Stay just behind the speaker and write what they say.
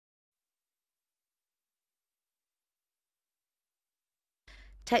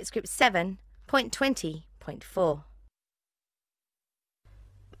Tapescript 7.20.4.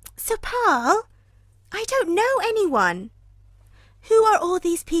 So, Paul, I don't know anyone. Who are all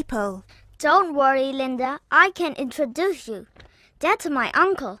these people? Don't worry, Linda. I can introduce you. That's my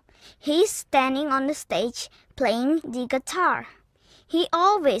uncle. He's standing on the stage playing the guitar. He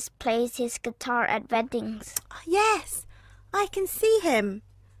always plays his guitar at weddings. Yes, I can see him.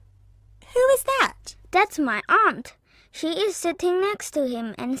 Who is that? That's my aunt. She is sitting next to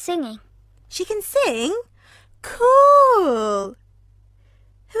him and singing. She can sing? Cool!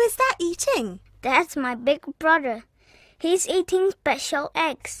 Who is that eating? That's my big brother. He's eating special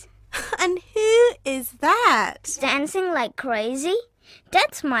eggs. And who is that? Dancing like crazy?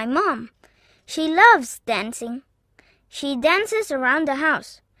 That's my mom. She loves dancing. She dances around the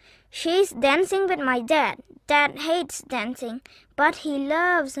house. She's dancing with my dad. Dad hates dancing, but he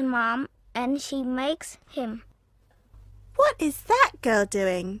loves Mom and she makes him. What is that girl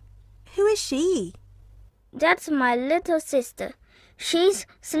doing? Who is she? That's my little sister. She's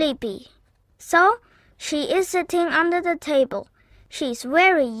sleepy. So, she is sitting under the table. She's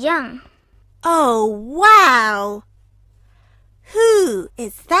very young. Oh, wow! Who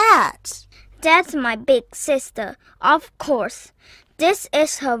is that? That's my big sister, of course. This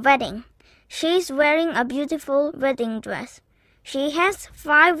is her wedding. She's wearing a beautiful wedding dress. She has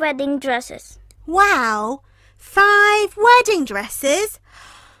 5 wedding dresses. Wow! 5 wedding dresses?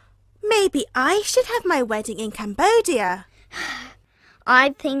 Maybe I should have my wedding in Cambodia.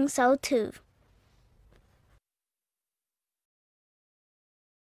 I think so too.